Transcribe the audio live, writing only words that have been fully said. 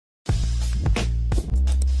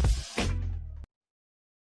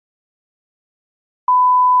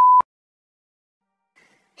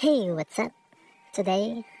Hey, what's up?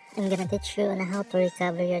 Today, I'm gonna teach you on how to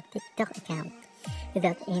recover your TikTok account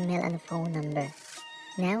without email and phone number.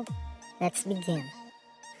 Now, let's begin.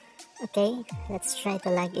 Okay, let's try to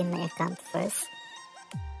log in my account first.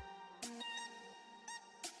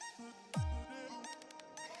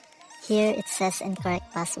 Here it says incorrect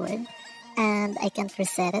password, and I can't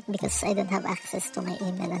reset it because I don't have access to my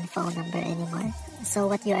email and phone number anymore. So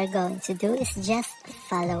what you are going to do is just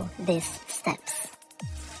follow these steps.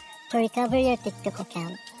 To recover your TikTok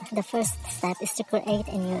account, the first step is to create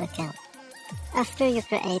a new account. After you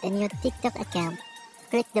create a new TikTok account,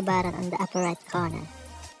 click the button on the upper right corner.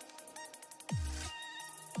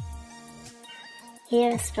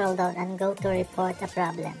 Here, scroll down and go to report a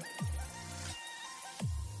problem.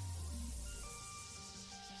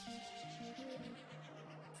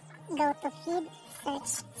 Go to feed,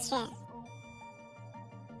 search, share.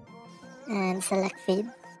 And select feed.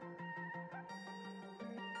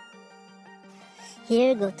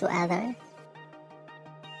 Here, go to other.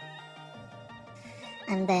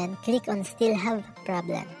 And then click on still have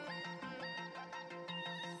problem.